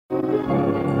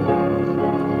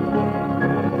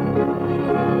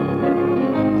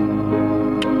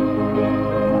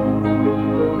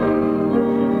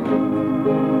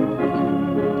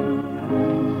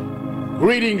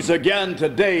Greetings again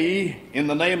today in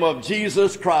the name of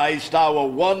Jesus Christ, our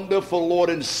wonderful Lord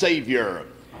and Savior.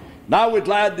 Now we're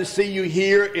glad to see you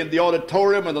here in the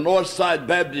auditorium of the Northside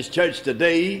Baptist Church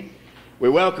today. We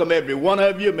welcome every one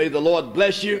of you. May the Lord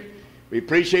bless you. We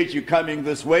appreciate you coming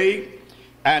this way.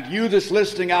 And you that's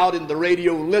listening out in the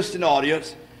radio listening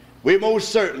audience, we most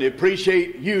certainly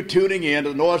appreciate you tuning in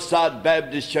to the Northside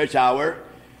Baptist Church Hour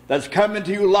that's coming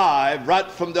to you live right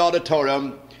from the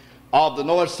auditorium of the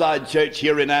Northside Church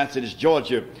here in Athens,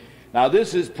 Georgia. Now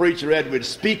this is Preacher Edwards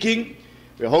speaking.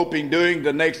 We're hoping during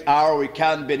the next hour we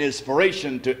can be an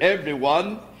inspiration to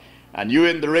everyone. And you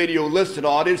in the radio listening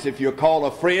audience, if you call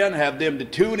a friend, have them to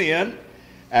tune in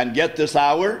and get this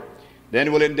hour,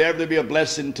 then we'll endeavor to be a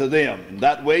blessing to them. And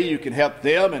that way you can help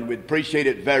them, and we'd appreciate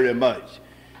it very much.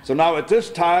 So now at this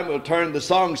time we'll turn the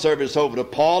song service over to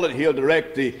Paul, and he'll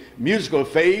direct the musical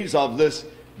phase of this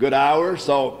good hour.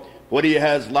 So what he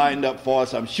has lined up for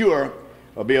us, I'm sure,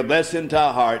 will be a blessing to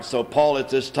our hearts. So, Paul, at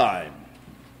this time.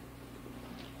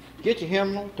 Get your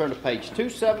hymnal, turn to page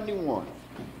 271.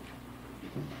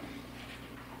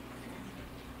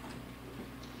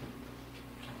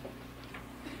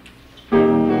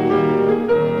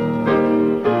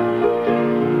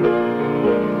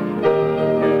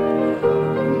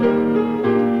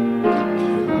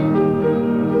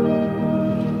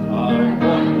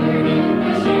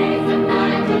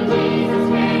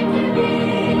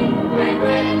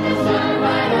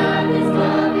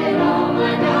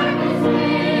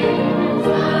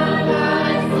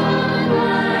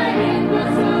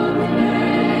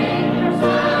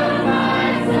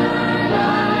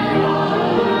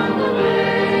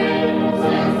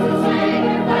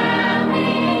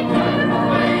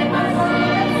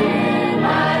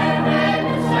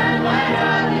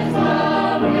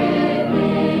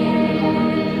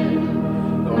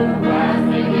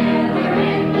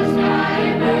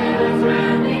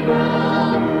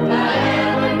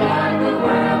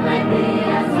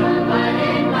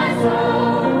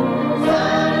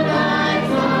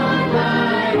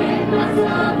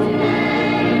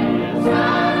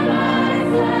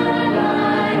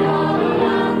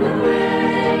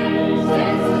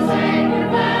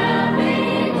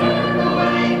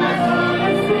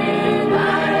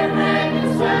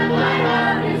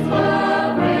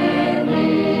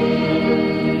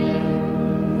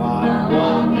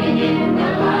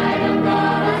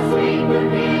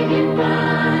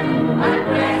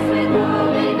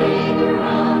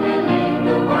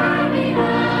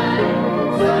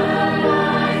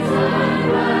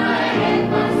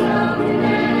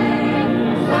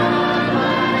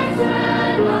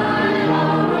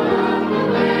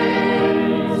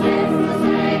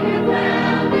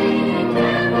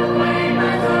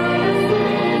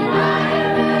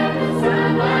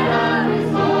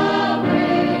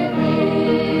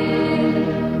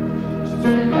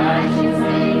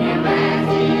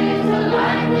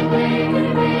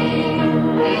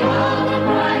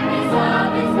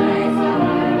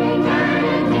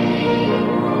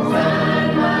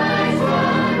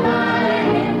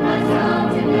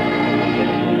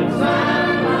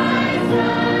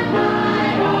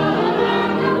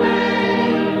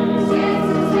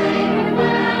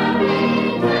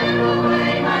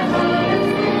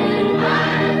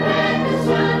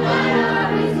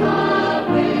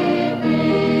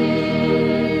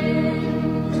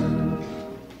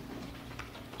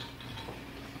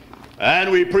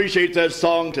 We appreciate that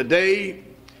song today.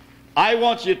 I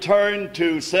want you to turn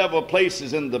to several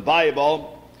places in the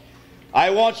Bible. I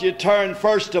want you to turn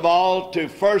first of all to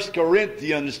 1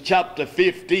 Corinthians chapter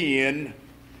 15.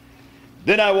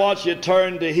 Then I want you to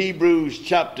turn to Hebrews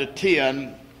chapter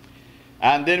 10.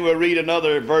 And then we'll read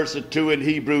another verse or two in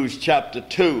Hebrews chapter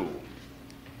 2.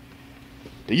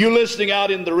 To you listening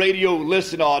out in the radio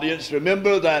listening audience,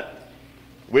 remember that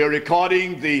we're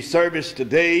recording the service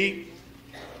today.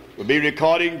 We'll be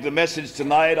recording the message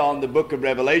tonight on the book of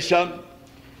Revelation.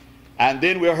 And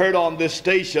then we're heard on this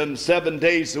station 7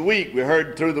 days a week. We're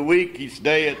heard through the week each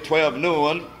day at 12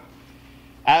 noon.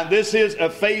 And this is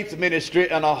a faith ministry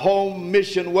and a home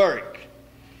mission work.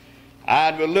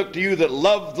 And we'll look to you that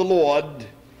love the Lord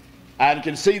and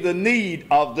can see the need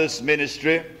of this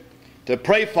ministry to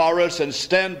pray for us and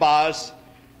stand by us.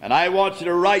 And I want you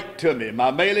to write to me.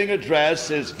 My mailing address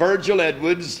is Virgil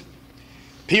Edwards,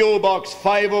 P.O. Box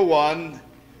 501,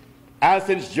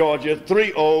 Athens, Georgia,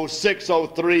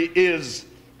 30603 is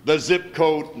the zip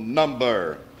code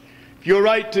number. If you'll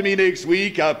write to me next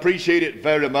week, I appreciate it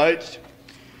very much.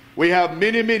 We have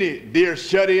many dear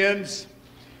shut-ins,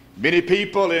 many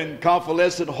people in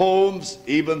convalescent homes,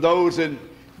 even those in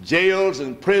jails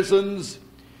and prisons,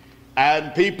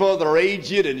 and people that are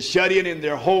aged and shut in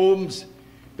their homes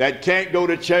that can't go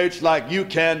to church like you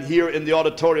can here in the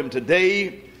auditorium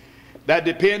today, that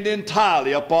depend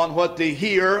entirely upon what they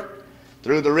hear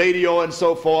through the radio and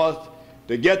so forth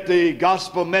to get the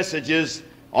gospel messages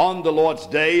on the Lord's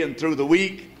day and through the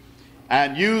week.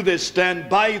 And you that stand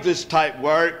by this type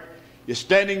work, you're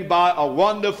standing by a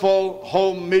wonderful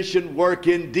home mission work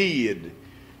indeed.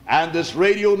 And this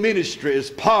radio ministry is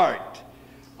part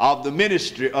of the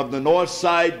ministry of the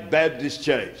Northside Baptist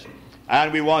Church.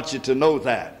 And we want you to know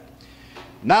that.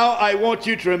 Now I want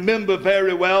you to remember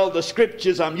very well the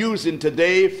scriptures I'm using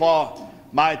today for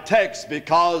my text,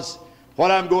 because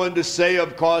what I'm going to say,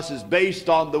 of course, is based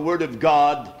on the Word of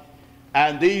God.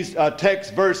 And these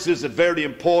text verses are very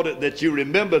important that you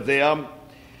remember them.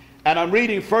 And I'm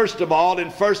reading first of all in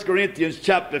 1 Corinthians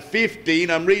chapter 15,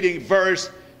 I'm reading verse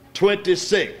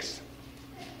 26.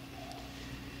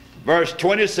 Verse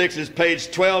 26 is page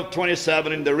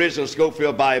 1227 in the original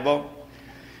Scofield Bible.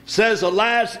 Says, the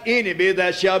last enemy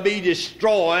that shall be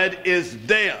destroyed is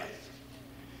death.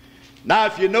 Now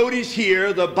if you notice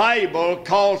here, the Bible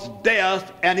calls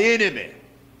death an enemy.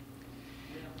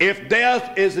 If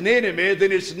death is an enemy,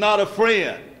 then it's not a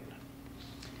friend.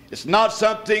 It's not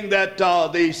something that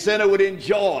the sinner would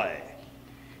enjoy.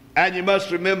 And you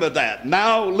must remember that.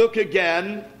 Now look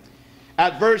again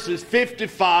at verses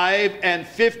 55 and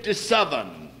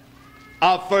 57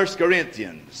 of 1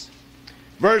 Corinthians.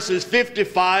 Verses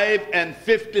 55 and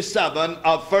 57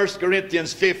 of 1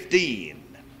 Corinthians 15.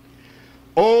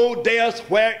 O death,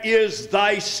 where is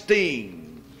thy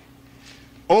sting?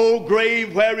 O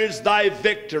grave, where is thy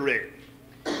victory?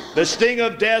 The sting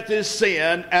of death is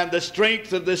sin, and the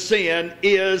strength of the sin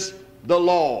is the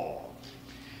law.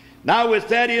 Now with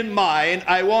that in mind,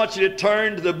 I want you to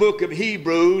turn to the book of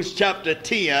Hebrews chapter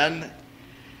 10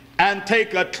 and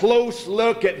take a close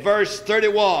look at verse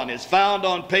 31. It's found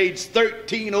on page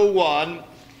 1301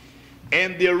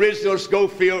 in the original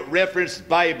Scofield Reference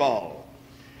Bible.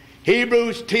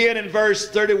 Hebrews 10 and verse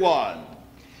 31.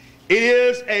 It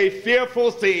is a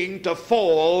fearful thing to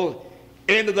fall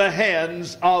into the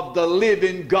hands of the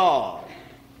living God.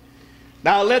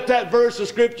 Now let that verse of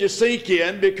scripture sink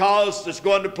in, because it's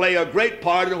going to play a great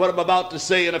part in what I'm about to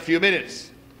say in a few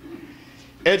minutes.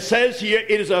 It says here,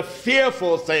 it is a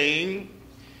fearful thing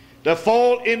to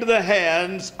fall into the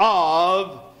hands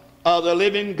of the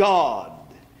living God.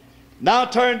 Now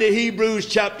turn to Hebrews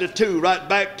chapter 2, right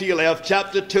back to your left,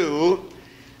 chapter 2,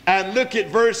 and look at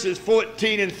verses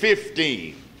 14 and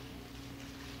 15.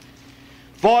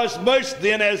 For as much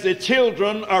then as the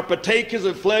children are partakers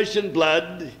of flesh and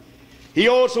blood, he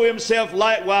also himself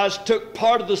likewise took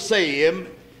part of the same,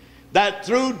 that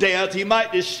through death he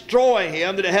might destroy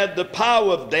him that had the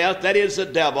power of death, that is the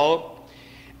devil,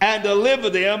 and deliver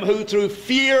them who through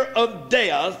fear of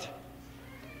death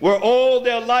were all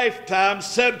their lifetime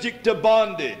subject to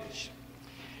bondage.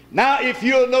 Now if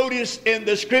you'll notice in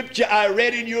the scripture I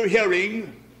read in your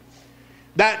hearing,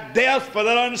 that death for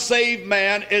that unsaved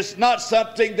man is not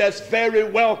something that's very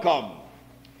welcome.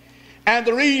 And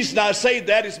the reason I say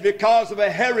that is because of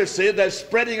a heresy that's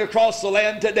spreading across the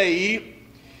land today,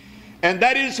 and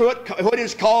that is what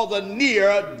is called the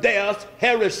near-death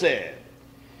heresy.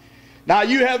 Now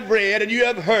you have read and you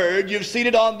have heard, you've seen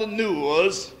it on the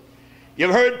news,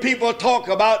 you've heard people talk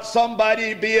about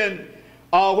somebody being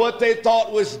what they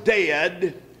thought was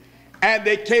dead, and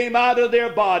they came out of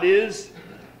their bodies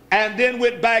and then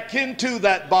went back into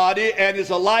that body and is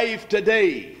alive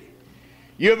today.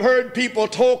 You've heard people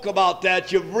talk about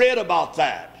that. You've read about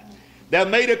that. They've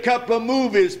made a couple of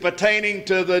movies pertaining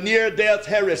to the near-death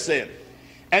heresy,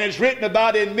 and it's written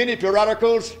about in many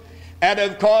periodicals, and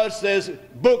of course there's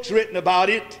books written about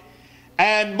it.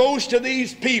 And most of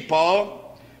these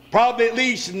people, probably at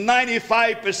least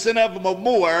 95% of them or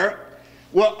more,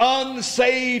 were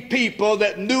unsaved people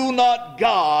that knew not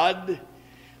God,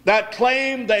 that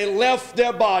claimed they left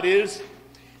their bodies,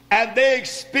 and they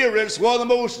experienced one of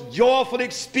the most joyful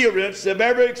experiences they've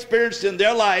ever experienced in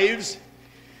their lives.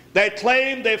 They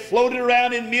claimed they floated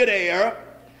around in midair.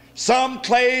 Some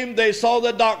claimed they saw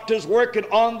the doctors working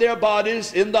on their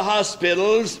bodies in the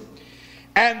hospitals,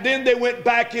 and then they went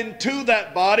back into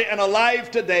that body and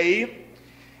alive today.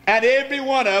 And every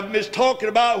one of them is talking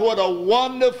about what a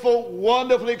wonderful,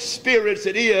 wonderful experience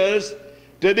it is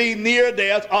to be near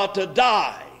death or to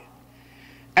die.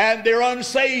 And they're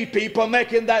unsaved people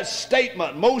making that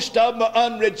statement. Most of them are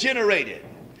unregenerated.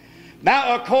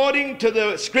 Now, according to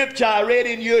the scripture I read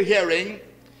in your hearing,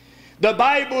 The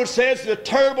Bible says the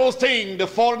terrible thing to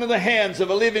fall into the hands of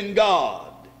a living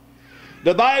God.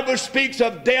 The Bible speaks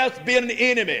of death being an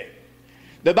enemy.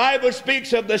 The Bible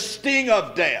speaks of the sting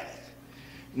of death.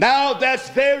 Now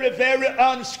that's very, very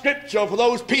unscriptural for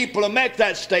those people to make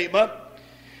that statement.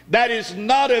 That is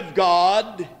not of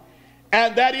God,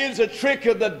 and that is a trick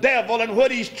of the devil. And what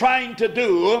he's trying to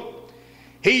do,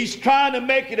 he's trying to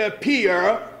make it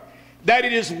appear that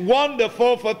it is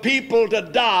wonderful for people to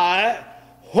die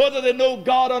whether they know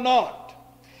God or not.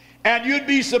 And you'd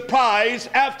be surprised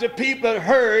after people had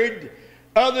heard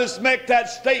others make that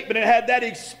statement and had that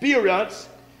experience,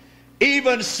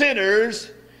 even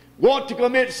sinners want to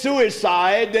commit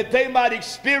suicide that they might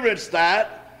experience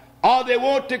that, or they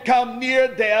want to come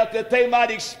near death that they might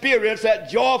experience that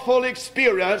joyful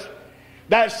experience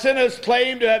that sinners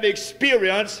claim to have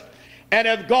experienced and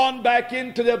have gone back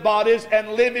into their bodies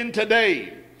and living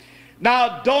today.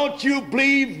 Now, don't you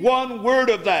believe one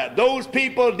word of that. Those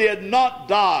people did not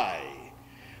die.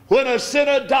 When a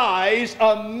sinner dies,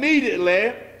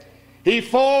 immediately he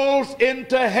falls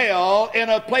into hell in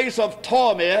a place of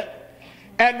torment,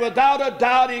 and without a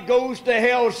doubt he goes to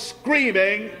hell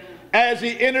screaming as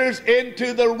he enters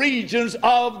into the regions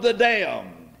of the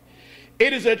damned.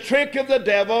 It is a trick of the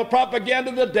devil, propaganda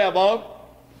of the devil,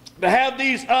 to have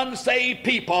these unsaved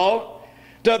people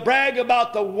to brag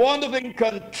about the wonderful thing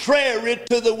contrary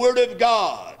to the Word of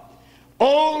God.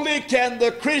 Only can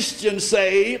the Christian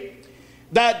say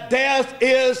that death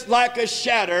is like a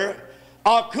shadow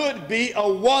or could be a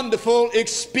wonderful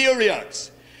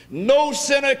experience. No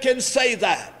sinner can say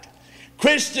that.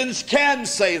 Christians can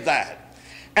say that.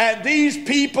 And these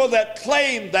people that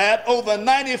claim that, over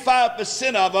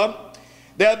 95% of them,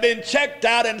 they have been checked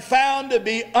out and found to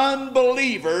be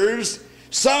unbelievers.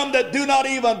 Some that do not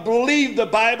even believe the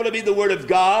Bible to be the Word of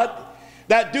God,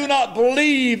 that do not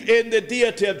believe in the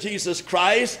deity of Jesus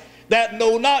Christ, that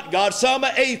know not God. Some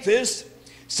are atheists,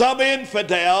 some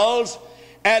infidels,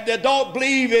 and they don't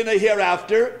believe in the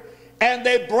hereafter, and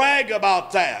they brag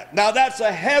about that. Now that's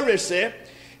a heresy,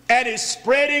 and it's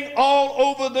spreading all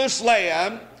over this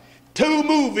land. 2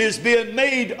 movies being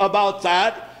made about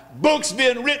that, books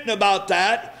being written about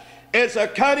that. It's a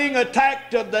cunning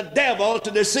attack of the devil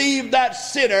to deceive that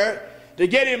sinner, to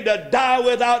get him to die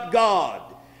without God.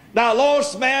 Now,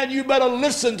 lost man, you better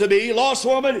listen to me. Lost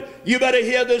woman, you better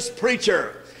hear this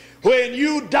preacher. When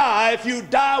you die, if you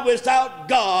die without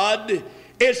God,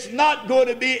 it's not going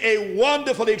to be a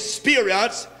wonderful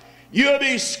experience. You'll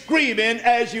be screaming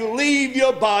as you leave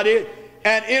your body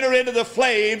and enter into the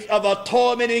flames of a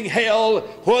tormenting hell,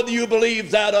 whether you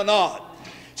believe that or not.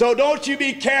 So don't you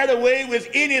be carried away with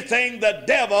anything the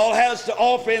devil has to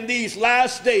offer in these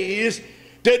last days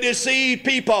to deceive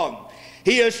people.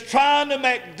 He is trying to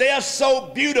make death so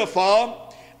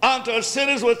beautiful until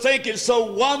sinners will think it's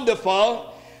so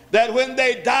wonderful that when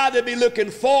they die they'll be looking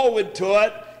forward to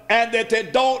it, and that they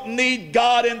don't need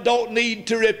God and don't need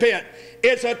to repent.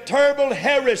 It's a terrible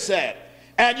heresy,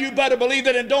 and you better believe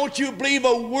it, and don't you believe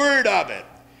a word of it.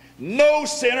 No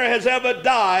sinner has ever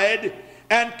died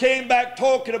and came back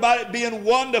talking about it being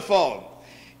wonderful.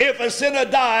 If a sinner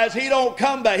dies, he don't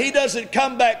come back. He doesn't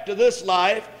come back to this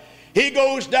life. He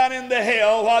goes down into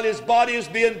hell while his body is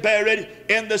being buried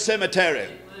in the cemetery.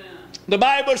 Amen. The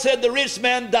Bible said the rich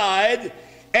man died,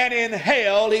 and in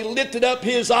hell he lifted up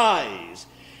his eyes.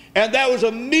 And that was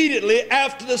immediately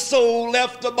after the soul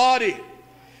left the body.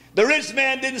 The rich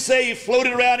man didn't say he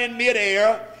floated around in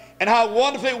midair and how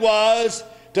wonderful it was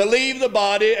to leave the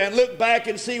body and look back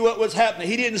and see what was happening.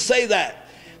 He didn't say that.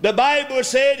 The Bible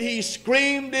said he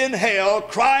screamed in hell,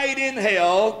 cried in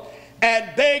hell,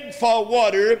 and begged for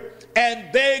water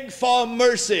and begged for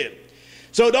mercy.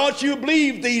 So don't you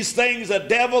believe these things the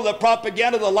devil, the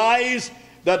propaganda, the lies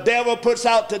the devil puts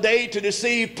out today to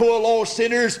deceive poor lost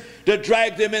sinners, to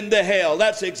drag them into hell.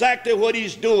 That's exactly what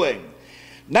he's doing.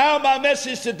 Now my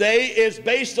message today is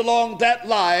based along that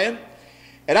line,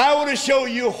 and I want to show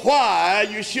you why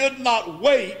you should not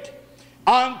wait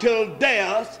until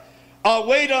death or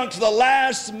wait until the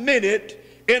last minute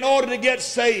in order to get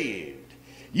saved.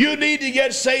 You need to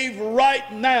get saved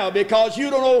right now, because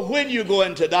you don't know when you're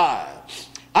going to die.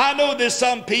 I know there's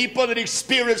some people that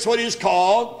experience what is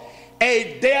called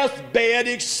a deathbed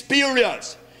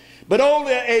experience, but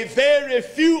only a very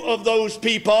few of those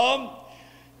people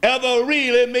ever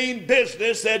really mean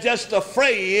business. They're just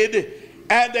afraid,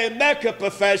 and they make a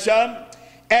profession,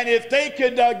 and if they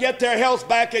could get their health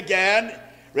back again,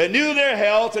 renew their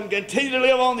health, and continue to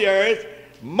live on the earth,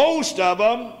 most of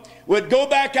them would go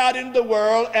back out into the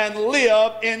world and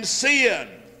live in sin.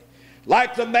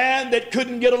 Like the man that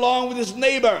couldn't get along with his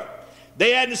neighbor.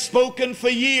 They hadn't spoken for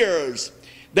years.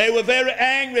 They were very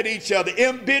angry at each other,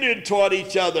 embittered toward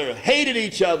each other, hated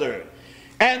each other.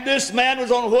 And this man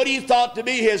was on what he thought to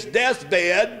be his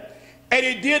deathbed, and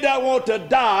he did not want to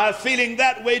die feeling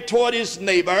that way toward his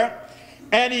neighbor.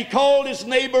 And he called his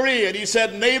neighbor in. He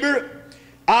said, "Neighbor,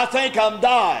 I think I'm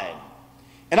dying.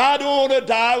 And I don't want to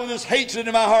die with this hatred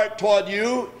in my heart toward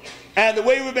you. And the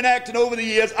way we've been acting over the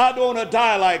years, I don't want to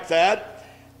die like that.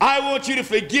 I want you to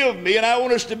forgive me, and I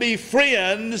want us to be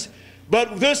friends.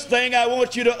 But this thing I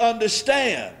want you to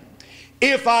understand.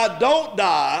 If I don't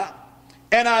die,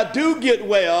 and I do get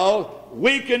well,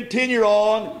 we continue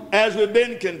on as we've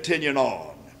been continuing on."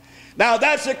 Now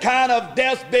that's the kind of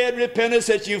deathbed repentance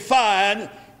that you find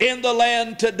in the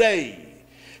land today.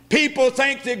 People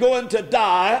think they're going to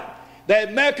die, they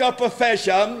make a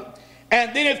profession,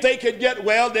 and then if they could get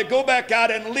well, they go back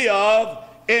out and live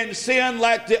in sin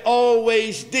like they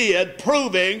always did,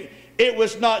 proving it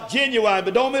was not genuine.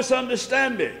 But don't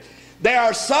misunderstand me. There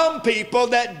are some people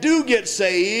that do get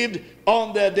saved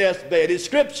on their deathbed. It's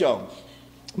scripture,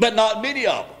 but not many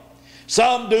of them.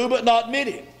 Some do, but not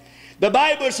many. The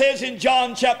Bible says in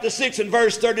John chapter 6 and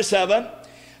verse 37,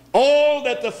 "All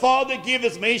that the Father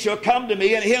giveth me shall come to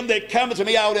me, and him that cometh to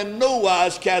me I will in no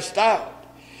wise cast out."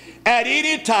 At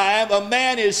any time a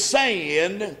man is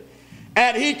sane,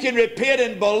 and he can repent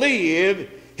and believe,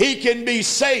 he can be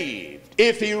saved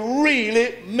if he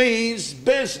really means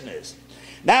business.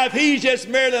 Now if he's just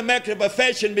merely making a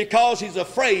profession because he's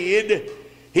afraid,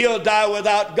 he'll die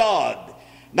without God.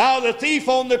 Now the thief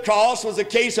on the cross was a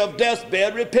case of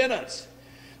deathbed repentance.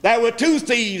 There were two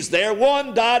thieves there.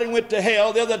 One died and went to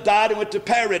hell. The other died and went to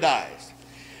paradise.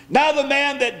 Now the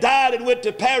man that died and went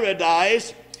to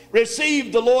paradise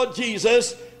received the Lord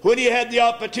Jesus when he had the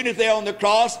opportunity there on the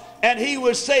cross, and he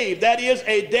was saved. That is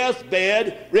a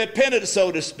deathbed repentance,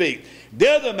 so to speak.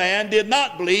 The other man did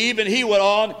not believe, and he went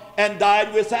on and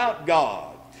died without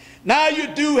God. Now you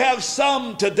do have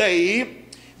some today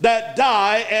that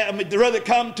die, and rather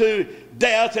come to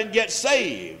death and get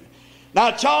saved.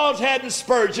 Now Charles Haddon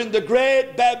Spurgeon, the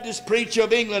great Baptist preacher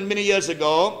of England many years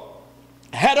ago,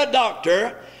 had a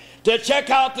doctor to check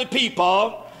out the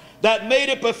people that made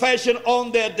a profession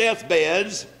on their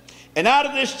deathbeds. And out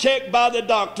of this check by the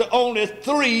doctor, only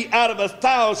 3 out of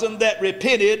 1,000 that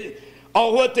repented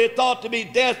on what they thought to be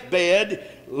deathbed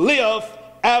lived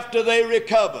after they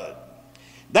recovered.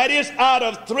 That is, out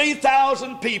of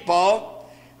 3,000 people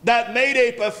that made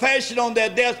a profession on their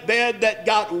deathbed that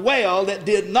got well, that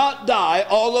did not die,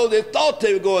 although they thought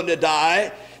they were going to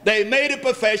die, they made a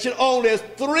profession, only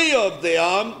 3 of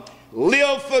them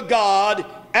lived for God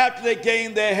after they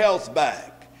gained their health back.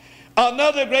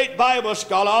 Another great Bible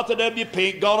scholar, Arthur W.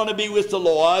 Pink, gone on to be with the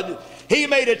Lord, he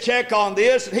made a check on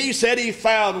this, and he said he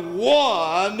found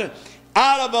 1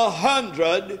 out of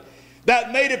 100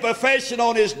 that made a profession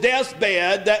on his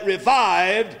deathbed that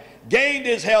revived, gained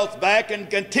his health back, and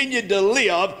continued to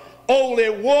live. Only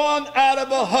 1 out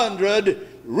of 100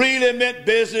 really meant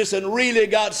business and really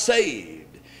got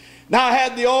saved. Now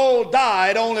had they all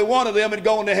died, only 1 of them had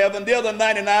gone to heaven, the other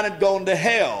 99 had gone to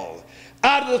hell.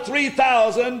 Out of the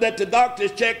 3,000 that the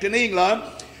doctors checked in England,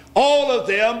 all of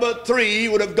them but 3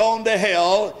 would have gone to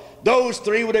hell. Those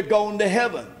 3 would have gone to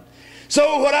heaven.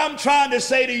 So what I'm trying to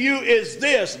say to you is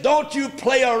this: don't you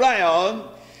play around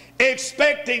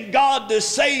expecting God to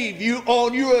save you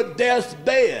on your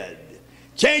deathbed.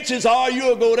 Chances are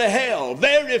you'll go to hell.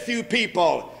 Very few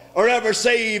people are ever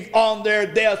saved on their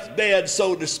deathbed,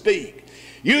 so to speak.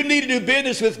 You need to do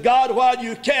business with God while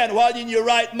you can, while you're in your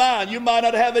right mind. You might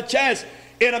not have a chance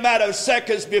in a matter of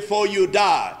seconds before you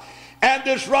die. And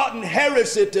this rotten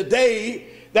heresy today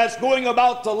that's going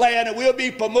about the land and will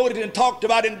be promoted and talked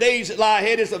about in days that lie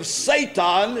ahead is of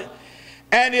Satan,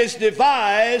 and is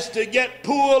devised to get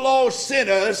poor lost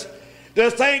sinners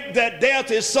to think that death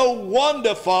is so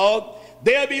wonderful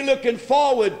they'll be looking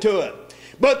forward to it.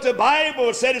 But the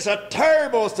Bible said it's a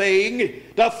terrible thing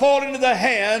to fall into the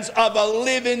hands of a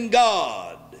living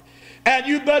God. And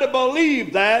you better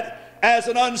believe that as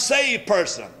an unsaved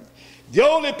person. The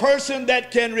only person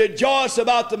that can rejoice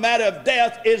about the matter of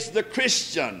death is the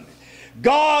Christian.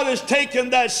 God has taken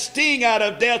that sting out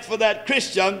of death for that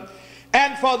Christian.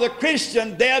 And for the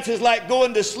Christian, death is like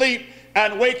going to sleep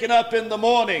and waking up in the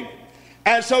morning.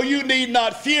 And so you need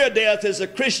not fear death as a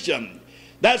Christian.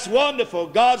 That's wonderful.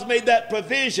 God's made that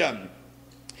provision.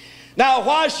 Now,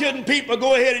 why shouldn't people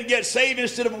go ahead and get saved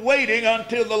instead of waiting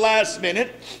until the last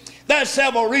minute? There's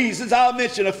several reasons. I'll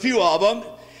mention a few of them.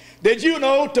 Did you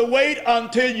know to wait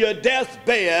until your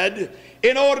deathbed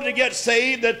in order to get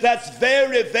saved, that's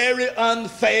very, very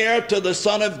unfair to the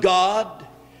Son of God?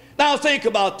 Now think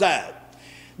about that.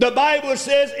 The Bible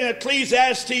says in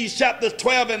Ecclesiastes chapter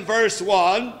 12 and verse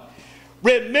 1,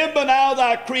 remember now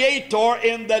thy Creator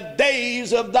in the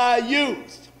days of thy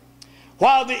youth,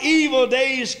 while the evil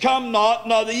days come not,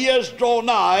 nor the years draw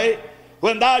nigh,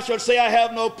 when thou shalt say, I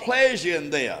have no pleasure in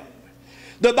them.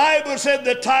 The Bible said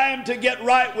the time to get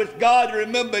right with God,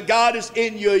 remember God, is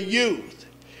in your youth.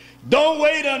 Don't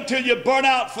wait until you burn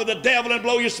out for the devil and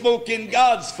blow your smoke in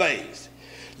God's face.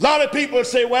 A lot of people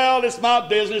say, well, it's my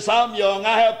business, I'm young,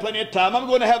 I have plenty of time, I'm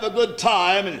going to have a good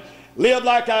time and live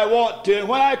like I want to. And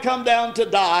when I come down to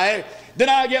die, then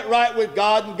I get right with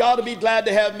God, and God will be glad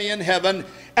to have me in heaven.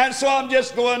 And so I'm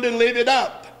just going to live it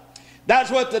up.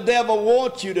 That's what the devil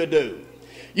wants you to do.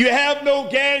 You have no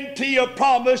guarantee or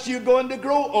promise you're going to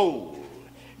grow old.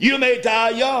 You may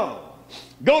die young.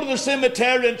 Go to the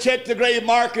cemetery and check the grave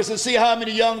markers and see how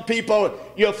many young people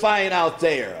you'll find out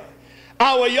there.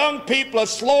 Our young people are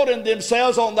slaughtering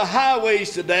themselves on the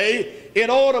highways today in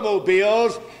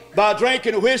automobiles by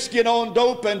drinking whiskey and on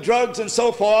dope and drugs and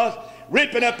so forth,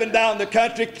 ripping up and down the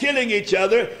country, killing each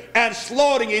other and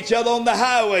slaughtering each other on the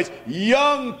highways.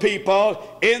 Young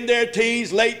people in their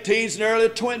teens, late teens, and early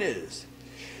 20s.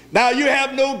 Now, you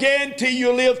have no guarantee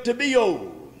you'll live to be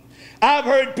old. I've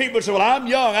heard people say, well, I'm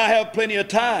young, I have plenty of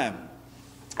time.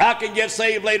 I can get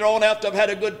saved later on after I've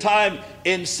had a good time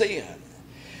in sin.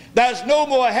 There's no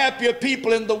more happier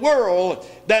people in the world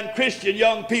than Christian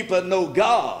young people that know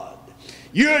God.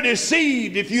 You're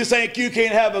deceived if you think you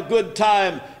can't have a good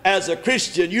time as a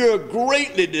Christian. You're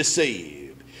greatly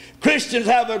deceived. Christians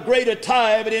have a greater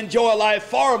time and enjoy life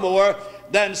far more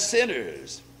than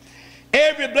sinners.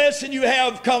 Every blessing you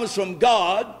have comes from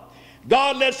God.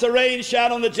 God lets the rain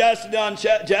shine on the just and the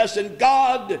unjust, and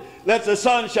God lets the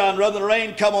sun shine rather than the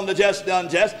rain come on the just and the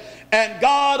unjust. And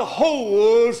God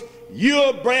holds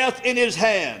your breath in his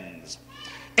hands.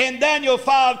 In Daniel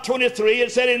 5:23,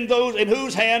 it said, in those in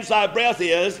whose hands thy breath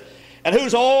is, and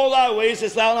whose all thy ways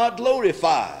is thou not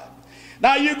glorified.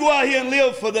 Now you go out here and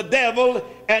live for the devil,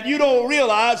 and you don't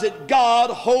realize that God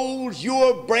holds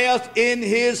your breath in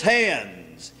his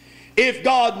hands. If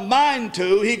God mind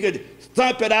to, he could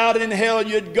thump it out and in hell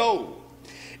you'd go.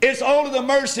 It's only the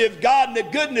mercy of God and the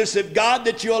goodness of God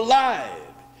that you're alive.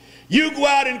 You go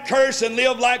out and curse and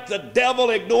live like the devil,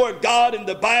 ignore God and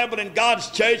the Bible and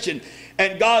God's church and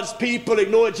God's people,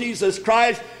 ignore Jesus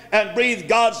Christ and breathe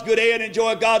God's good air and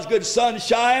enjoy God's good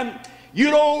sunshine. You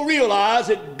don't realize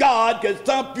that God could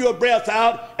thump your breath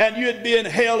out and you'd be in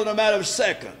hell in a matter of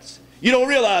seconds. You don't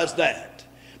realize that.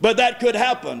 But that could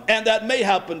happen, and that may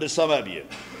happen to some of you.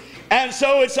 And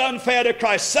so it's unfair to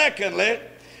Christ. Secondly,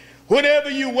 whenever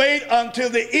you wait until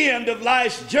the end of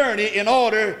life's journey in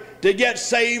order to get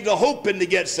saved or hoping to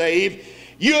get saved,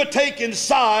 you're taking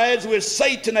sides with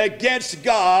Satan against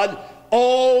God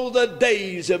all the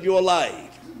days of your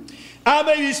life. I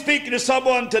may be speaking to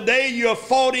someone today, you're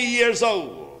 40 years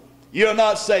old. You're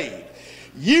not saved.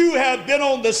 You have been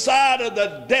on the side of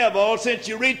the devil since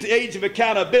you reached the age of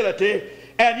accountability,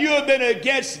 and you have been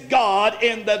against God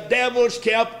in the devil's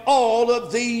camp all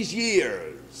of these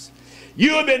years.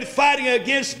 You have been fighting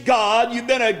against God. You've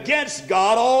been against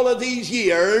God all of these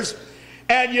years.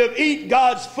 And you've eaten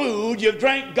God's food. You've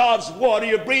drank God's water.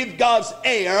 You've breathed God's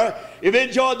air. You've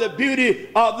enjoyed the beauty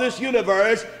of this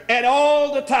universe. And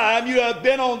all the time you have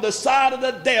been on the side of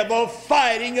the devil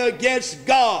fighting against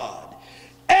God.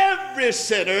 Every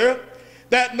sinner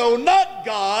that know not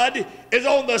God is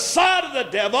on the side of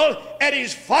the devil, and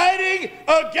he's fighting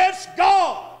against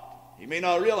God. He may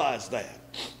not realize that.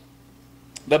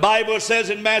 The Bible says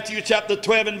in Matthew chapter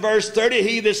 12 and verse 30,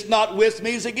 he that's not with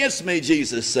me is against me,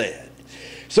 Jesus said.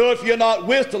 So if you're not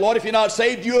with the Lord, if you're not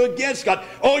saved, you're against God.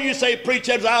 Oh, you say,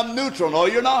 preacher, I'm neutral. No,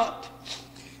 you're not.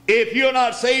 If you're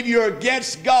not saved, you're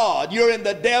against God. You're in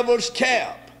the devil's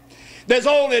camp. There's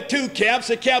only two camps,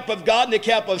 the camp of God and the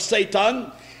camp of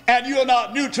Satan. And you're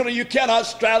not neutral, you cannot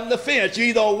straddle the fence. You're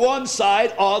either on one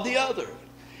side or the other.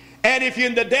 And if you're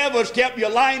in the devil's camp,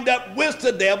 you're lined up with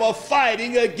the devil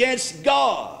fighting against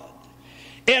God.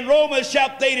 In Romans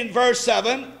chapter 8 and verse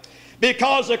 7,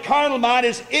 because the carnal mind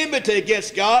is enmity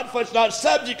against God, for it's not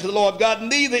subject to the law of God,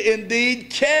 neither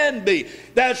indeed can be.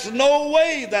 There's no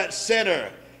way that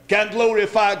sinner can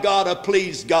glorify God or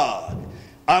please God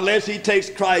unless he takes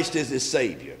Christ as his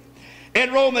Savior.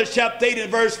 In Romans chapter 8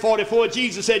 and verse 44,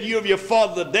 Jesus said, you of your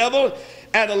father the devil,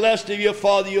 and the lust of your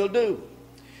father you'll do.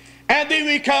 And then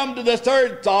we come to the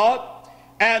third thought,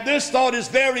 and this thought is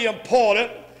very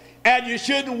important, and you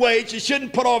shouldn't wait, you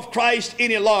shouldn't put off Christ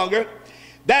any longer.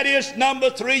 That is, number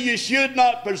 3, you should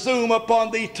not presume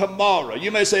upon the tomorrow.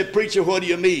 You may say, preacher, what do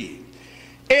you mean?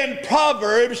 In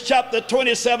Proverbs chapter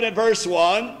 27 and verse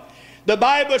 1, The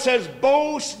Bible says,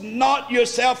 boast not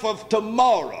yourself of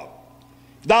tomorrow.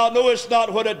 Thou knowest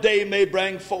not what a day may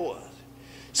bring forth.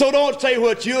 So don't say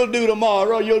what you'll do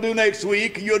tomorrow, you'll do next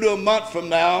week, you'll do a month from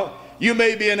now. You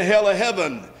may be in hell or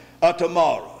heaven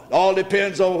tomorrow. It all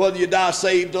depends on whether you die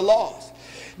saved or lost.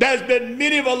 There's been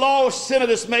many of a lost sinner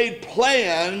that's made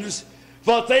plans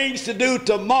for things to do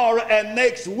tomorrow and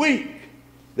next week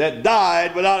that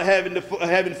died without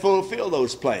having fulfilled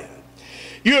those plans.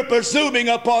 You're presuming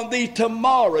upon the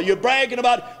tomorrow. You're bragging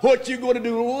about what you're going to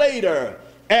do later,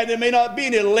 and there may not be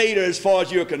any later as far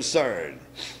as you're concerned.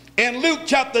 In Luke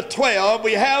chapter 12,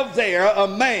 we have there a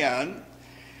man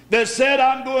that said,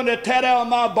 I'm going to tear down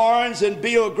my barns and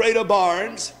build greater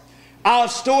barns. I'll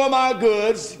store my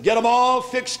goods, get them all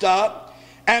fixed up,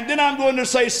 and then I'm going to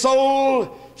say,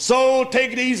 soul, soul,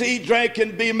 take it easy, eat, drink,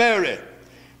 and be merry.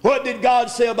 What did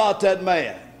God say about that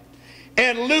man?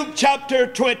 In Luke chapter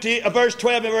 20, verse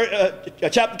 12,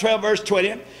 chapter 12, verse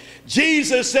 20,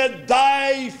 Jesus said,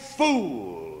 thy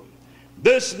fool,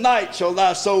 this night shall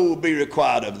thy soul be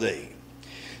required of thee.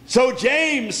 So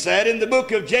James said in the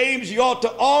book of James, you ought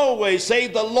to always say,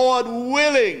 the Lord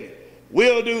willing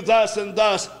will do thus and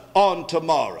thus on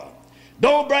tomorrow.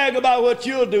 Don't brag about what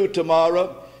you'll do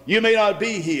tomorrow. You may not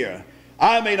be here.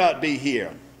 I may not be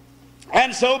here.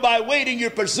 And so by waiting, you're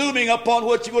presuming upon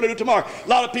what you're going to do tomorrow. A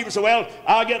lot of people say, well,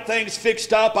 I'll get things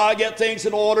fixed up. I'll get things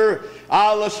in order.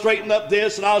 I'll straighten up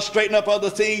this and I'll straighten up other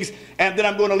things, and then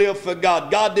I'm going to live for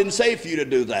God. God didn't say for you to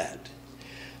do that.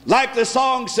 Like the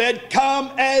song said,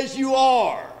 come as you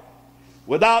are,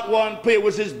 without one plea. It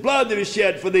was his blood that was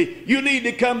shed for thee. You need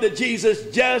to come to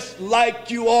Jesus just like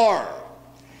you are.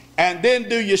 And then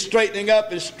do your straightening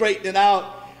up and straightening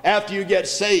out after you get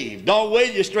saved. Don't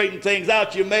wait you straighten things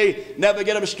out. You may never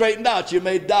get them straightened out. You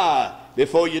may die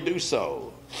before you do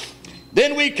so.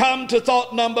 Then we come to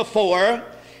thought number 4,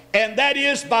 and that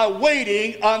is by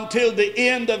waiting until the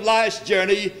end of life's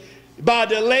journey. By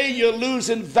delay, you're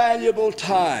losing valuable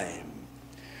time.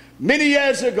 Many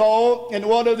years ago, in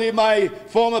one of my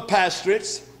former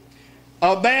pastorates,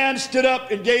 a man stood up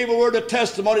and gave a word of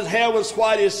testimony. His hair was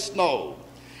white as snow.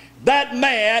 That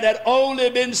man had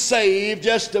only been saved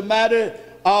just a matter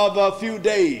of a few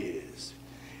days.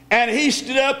 And he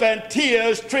stood up and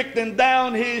tears trickling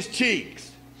down his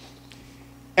cheeks.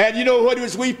 And you know what he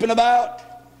was weeping about?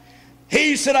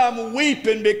 He said, I'm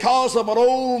weeping because I'm an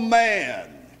old man.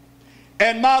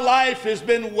 And my life has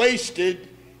been wasted.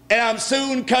 And I'm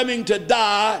soon coming to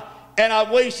die. And I've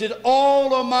wasted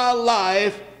all of my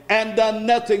life and done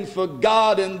nothing for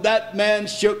God. And that man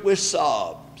shook with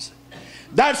sobs.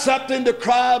 That's something to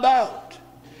cry about.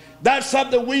 That's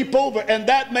something to weep over. And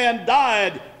that man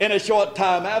died in a short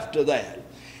time after that.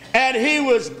 And he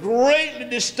was greatly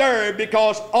disturbed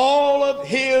because all of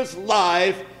his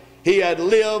life he had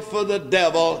lived for the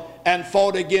devil and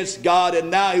fought against God.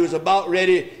 And now he was about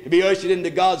ready to be ushered into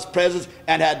God's presence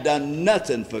and had done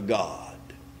nothing for God.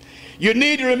 You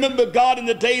need to remember God in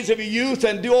the days of your youth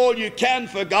and do all you can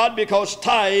for God, because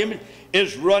time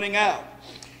is running out.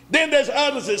 Then there's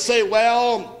others that say,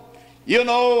 well, you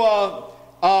know,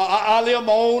 I live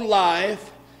my own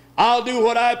life. I'll do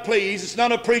what I please. It's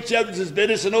none of preach else's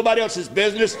business and nobody else's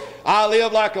business. I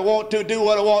live like I want to, do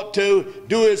what I want to,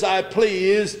 do as I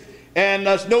please, and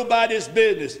that's nobody's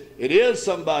business. It is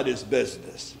somebody's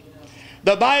business.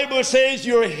 The Bible says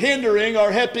you're hindering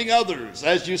or helping others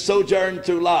as you sojourn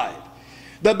through life.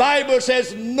 The Bible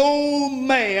says no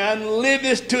man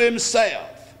liveth to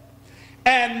himself,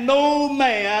 and no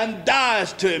man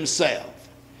dies to himself.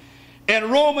 In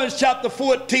Romans chapter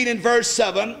 14 and verse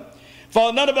 7,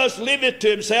 for none of us liveth to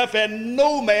himself, and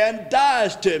no man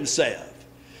dies to himself.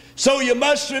 So you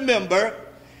must remember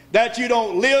that you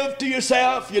don't live to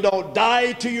yourself, you don't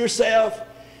die to yourself.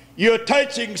 You're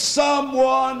touching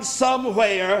someone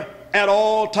somewhere at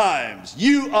all times.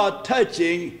 You are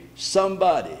touching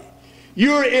somebody.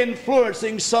 You're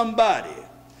influencing somebody.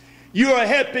 You are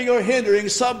helping or hindering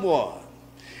someone.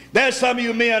 There's some of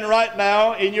you men right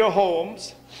now in your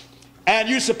homes, and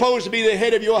you're supposed to be the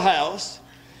head of your house,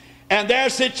 and there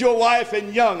sits your wife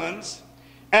and young'uns,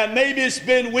 and maybe it's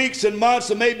been weeks and months,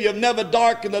 and maybe you've never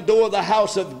darkened the door of the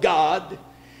house of God,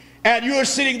 and you're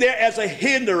sitting there as a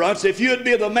hindrance. If you'd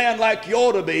be the man like you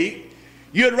ought to be,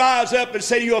 you'd rise up and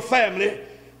say to your family,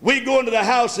 we go into the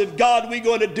house of God, we're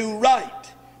going to do right.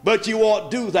 But you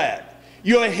won't do that.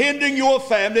 You're hindering your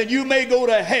family, and you may go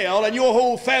to hell, and your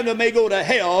whole family may go to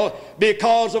hell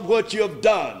because of what you have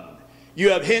done. You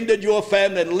have hindered your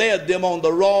family and led them on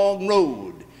the wrong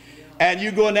road. And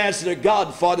you go and answer to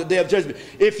God for the day of judgment.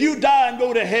 If you die and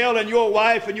go to hell, and your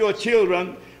wife and your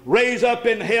children raise up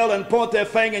in hell and point their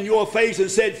finger in your face and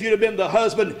said, if you'd have been the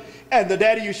husband and the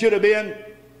daddy you should have been,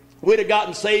 we'd have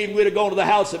gotten saved, we'd have gone to the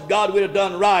house of God, we'd have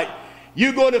done right.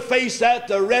 You're going to face that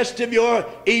the rest of your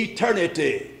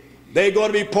eternity. They're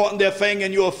going to be pointing their finger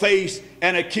in your face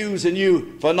and accusing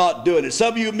you for not doing it.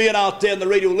 Some of you men out there in the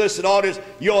radio listening audience,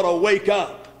 you ought to wake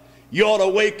up. You ought to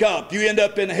wake up. You end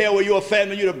up in hell with your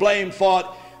family, you're to blame for it,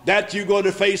 that you're going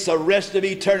to face the rest of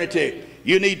eternity.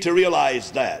 You need to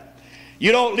realize that.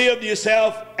 You don't live to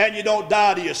yourself and you don't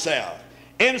die to yourself.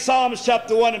 In Psalms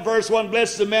chapter 1 and verse 1,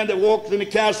 blessed is the man that walketh in the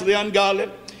counsel of the ungodly,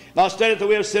 nor standeth the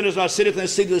way of sinners, nor sitteth in the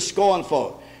seat of the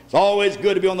scornful. It's always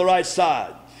good to be on the right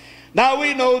side. Now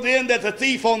we know then that the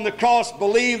thief on the cross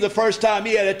believed the first time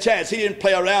he had a chance. He didn't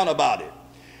play around about it.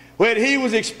 When he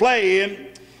was explaining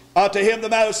to him the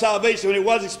matter of salvation, when he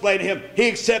was explaining to him, he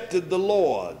accepted the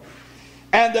Lord.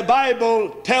 And the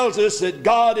Bible tells us that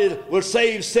God will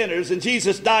save sinners, and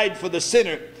Jesus died for the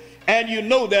sinner. And you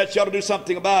know that, you ought to do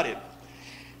something about it.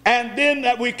 And then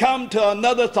that we come to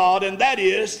another thought, and that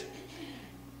is,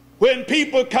 when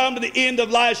people come to the end of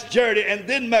life's journey and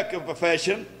then make a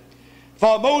profession,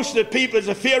 for most of the people it's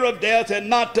a fear of death and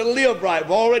not to live right.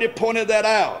 We've already pointed that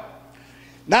out.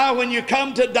 Now when you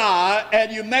come to die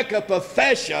and you make a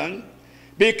profession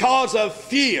because of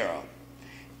fear,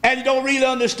 and you don't really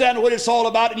understand what it's all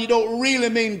about, and you don't really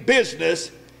mean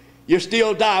business, you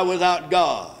still die without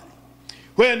God.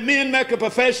 When men make a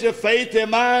profession of faith, their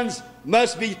minds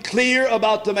must be clear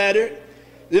about the matter.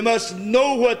 They must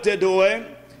know what they're doing,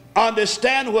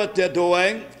 understand what they're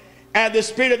doing, and the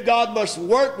Spirit of God must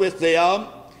work with them.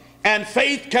 And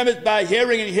faith cometh by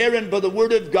hearing, and hearing by the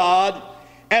Word of God.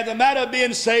 And the matter of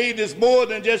being saved is more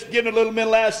than just giving a little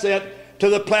mental asset to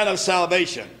the plan of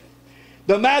salvation.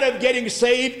 The matter of getting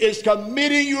saved is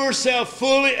committing yourself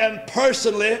fully and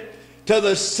personally to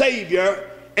the Savior,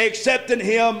 accepting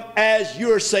Him as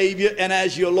your Savior and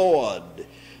as your Lord.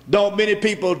 Don't many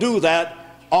people do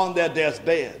that on their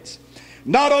deathbeds.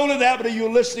 Not only that, but are you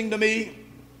listening to me?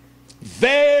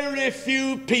 Very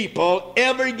few people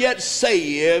ever get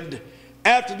saved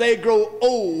after they grow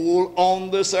old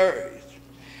on this earth.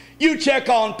 You check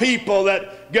on people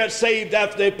that get saved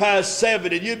after they pass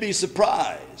 70, and you'd be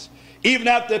surprised. Even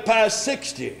after they pass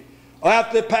 60 or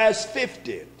after they pass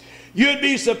 50. You'd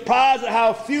be surprised at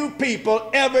how few people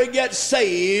ever get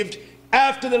saved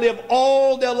after they live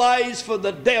all their lives for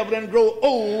the devil and grow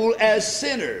old as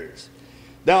sinners.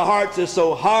 Their hearts are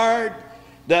so hard,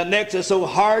 their necks are so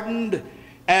hardened,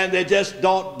 and they just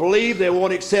don't believe, they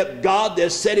won't accept God.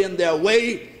 They're set in their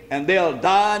way, and they'll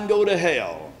die and go to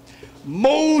hell.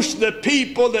 Most of the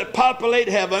people that populate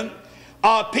heaven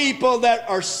are people that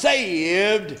are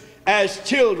saved as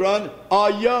children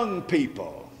or young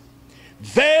people.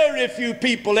 Very few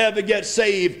people ever get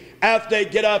saved after they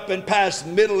get up and pass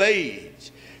middle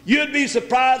age. You'd be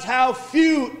surprised how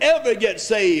few ever get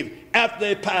saved after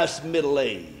they pass middle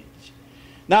age.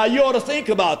 Now you ought to think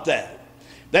about that.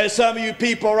 There's some of you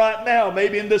people right now,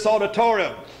 maybe in this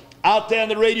auditorium, out there in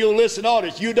the radio listening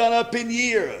audience, you're done up in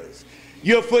years.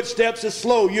 Your footsteps are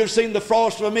slow. You've seen the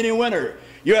frost of a many winter.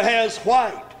 Your hair's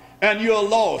white and you're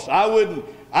lost. I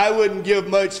wouldn't give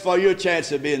much for your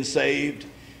chance of being saved.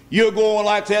 You're going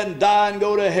like that and die and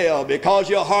go to hell because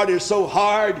your heart is so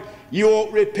hard you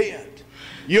won't repent.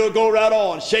 You'll go right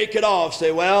on, shake it off,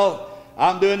 say, well,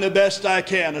 I'm doing the best I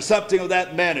can, or something of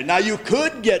that manner. Now you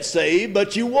could get saved,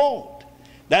 but you won't.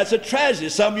 That's a tragedy.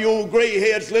 Some of you old gray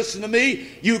heads listen to me.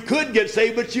 You could get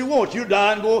saved, but you won't. You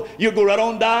go right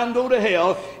on, die and go to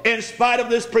hell, in spite of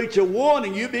this preacher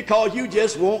warning you, because you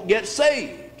just won't get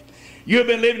saved. You've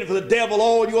been living for the devil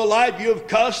all your life. You've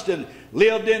cussed and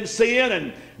lived in sin,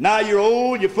 and now you're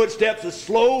old, your footsteps are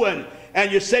slow,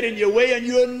 and you're set in your way, and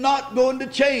you're not going to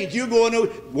change. You're going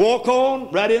to walk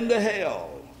on right into hell.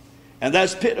 And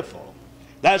that's pitiful.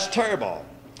 That's terrible.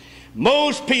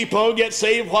 Most people get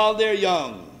saved while they're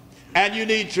young, and you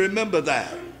need to remember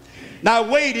that. Now,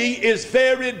 waiting is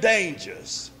very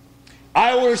dangerous.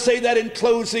 I will say that in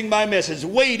closing my message.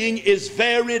 Waiting is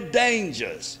very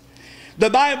dangerous.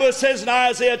 The Bible says in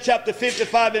Isaiah chapter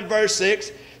 55 and verse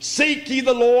 6, seek ye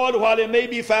the Lord while he may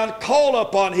be found, call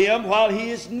upon him while he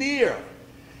is near.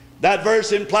 That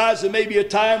verse implies there may be a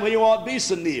time when he won't be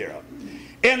so near.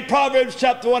 In Proverbs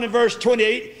chapter 1 and verse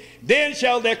 28, then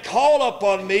shall they call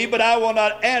upon me, but I will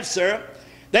not answer.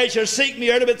 They shall seek me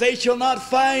early, but they shall not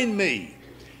find me.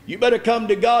 You better come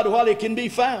to God while he can be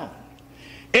found.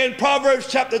 In Proverbs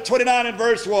chapter 29 and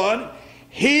verse 1,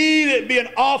 he that being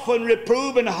often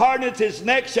reproved and hardeneth his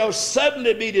neck shall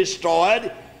suddenly be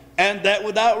destroyed, and that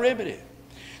without remedy.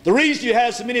 The reason you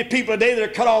have so many people today that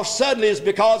are cut off suddenly is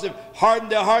because they've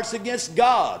hardened their hearts against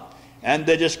God, and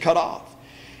they're just cut off.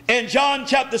 In John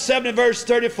chapter 7 and verse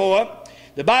 34,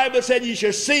 the Bible said, "Ye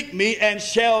shall seek me and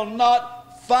shall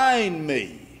not find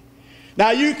me."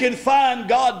 Now you can find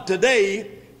God today,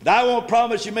 but I won't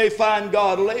promise you may find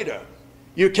God later.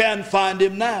 You can find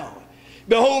him now.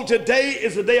 Behold, today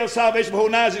is the day of salvation.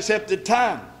 Behold, now is the accepted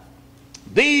time.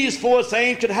 These four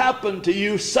things could happen to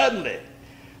you suddenly.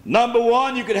 Number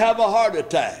one, you could have a heart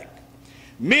attack.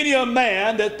 Many a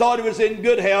man that thought he was in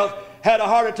good health had a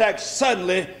heart attack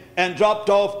suddenly and dropped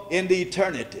off into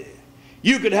eternity.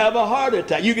 You could have a heart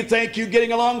attack. You could think you're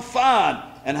getting along fine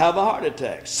and have a heart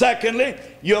attack. Secondly,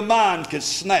 your mind could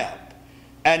snap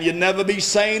and you'd never be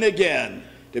sane again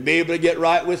to be able to get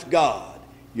right with God.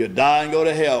 You'd die and go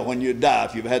to hell when you die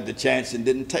if you've had the chance and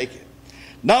didn't take it.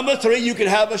 Number three, you could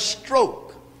have a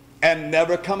stroke and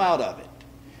never come out of it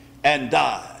and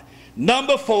die.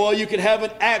 Number four, you could have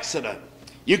an accident.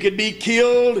 You could be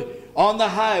killed on the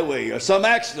highway or some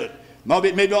accident,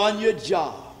 maybe on your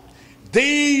job.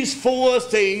 These four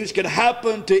things could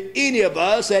happen to any of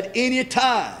us at any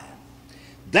time.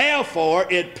 Therefore,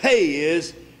 it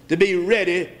pays to be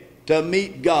ready to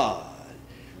meet God.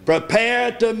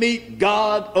 Prepare to meet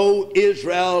God, O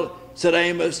Israel, said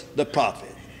Amos the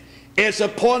prophet. It's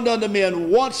appointed unto men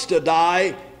once to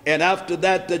die, and after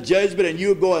that the judgment, and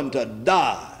you're going to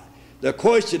die. The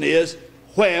question is,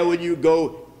 where will you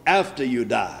go after you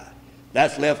die?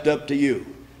 That's left up to you.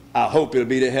 I hope it'll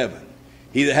be to heaven.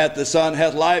 He that hath the Son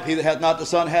hath life, he that hath not the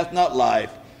Son hath not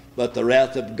life, but the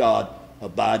wrath of God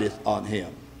abideth on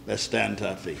him. Let's stand to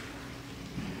our feet.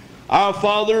 Our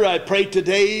Father, I pray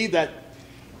today that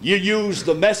you use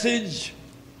the message,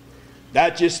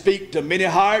 that you speak to many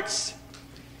hearts,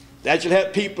 that you'll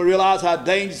help people realize how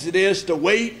dangerous it is to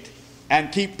wait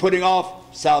and keep putting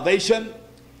off salvation.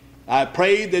 I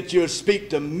pray that you'll speak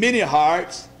to many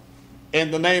hearts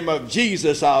in the name of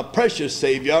Jesus, our precious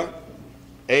Savior.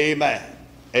 Amen.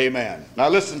 Amen. Now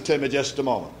listen to me just a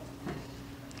moment.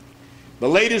 The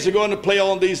ladies are going to play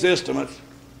on these instruments.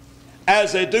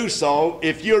 As they do so,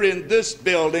 if you're in this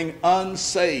building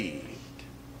unsaved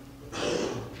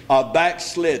or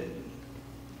backslidden,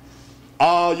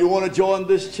 or you want to join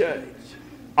this church,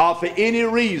 or for any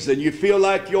reason you feel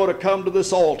like you ought to come to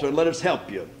this altar and let us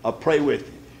help you or pray with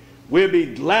you, we'll be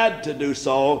glad to do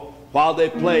so while they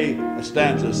play a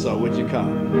stanza. So would you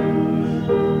come?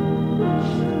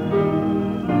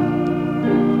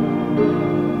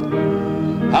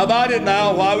 How about it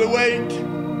now while we wait?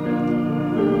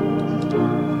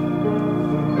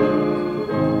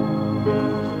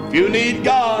 If you need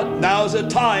God, now's the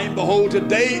time. Behold,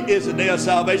 today is the day of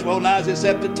salvation. Behold, now is the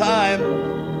accepted time.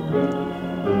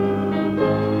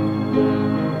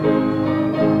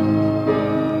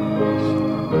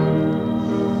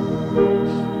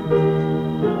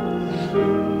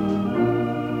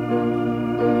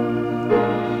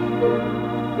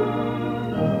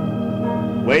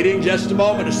 Waiting just a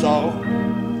moment or so.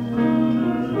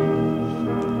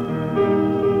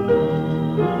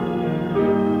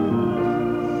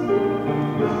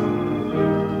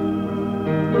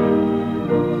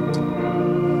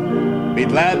 Be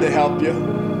glad to help you.